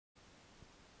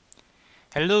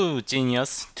Hello,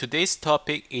 genius. Today's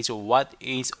topic is what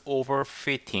is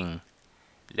overfitting.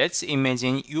 Let's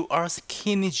imagine you are a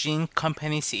skinny jean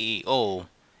company CEO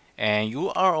and you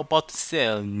are about to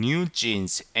sell new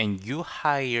jeans and you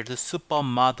hired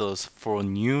supermodels for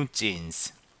new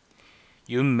jeans.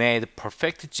 You made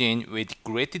perfect jeans with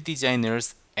great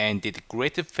designers and did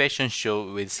great fashion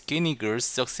show with skinny girls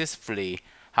successfully.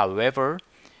 However,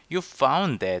 you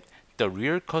found that the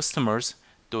real customers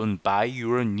don't buy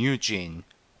your new jean.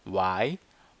 Why?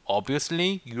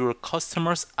 Obviously, your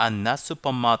customers are not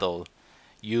supermodel.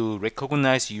 You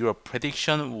recognize your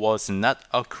prediction was not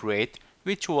accurate,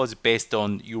 which was based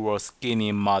on your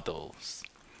skinny models.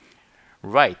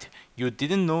 Right, you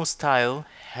didn't know style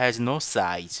has no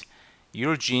size.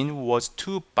 Your gene was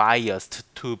too biased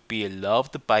to be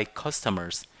loved by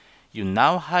customers. You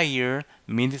now hire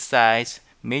mid-size,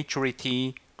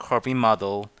 maturity, curvy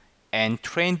model, and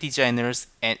train designers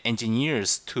and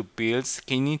engineers to build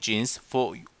skinny jeans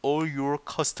for all your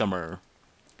customers.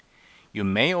 You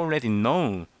may already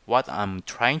know what I'm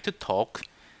trying to talk.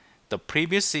 The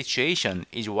previous situation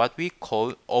is what we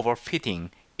call overfitting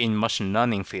in machine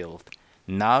learning field.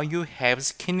 Now you have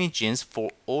skinny jeans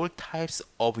for all types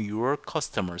of your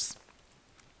customers.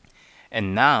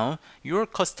 And now your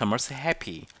customers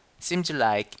happy. Seems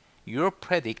like you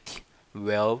predict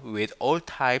well with all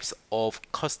types of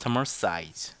customer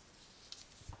size.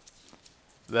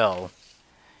 Well,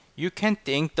 you can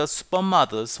think the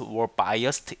supermodels were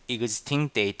biased existing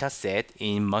data set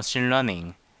in machine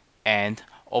learning, and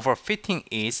overfitting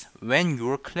is when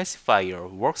your classifier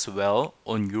works well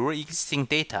on your existing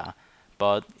data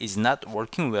but is not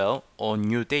working well on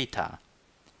new data.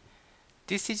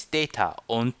 This is data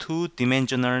on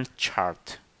two-dimensional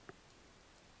chart.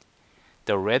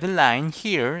 The red line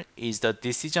here is the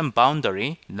decision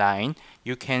boundary line.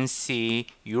 You can see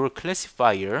your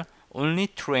classifier only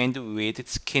trained with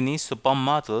skinny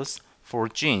supermodels for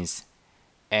jeans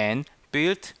and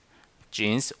built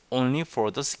jeans only for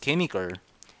the skinny girl.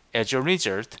 As a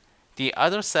result, the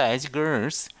other size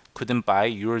girls couldn't buy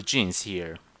your jeans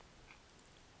here.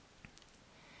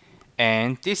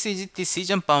 And this is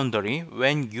decision boundary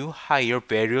when you hire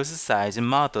various size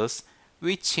models,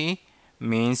 which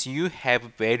means you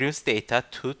have various data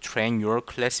to train your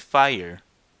classifier.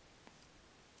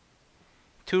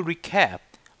 To recap,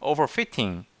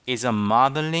 overfitting is a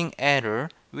modeling error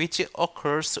which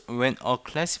occurs when a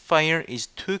classifier is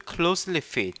too closely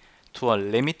fit to a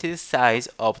limited size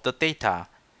of the data.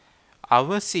 I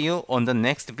will see you on the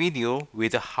next video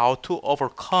with how to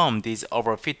overcome this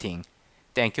overfitting.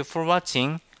 Thank you for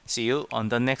watching. See you on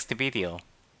the next video.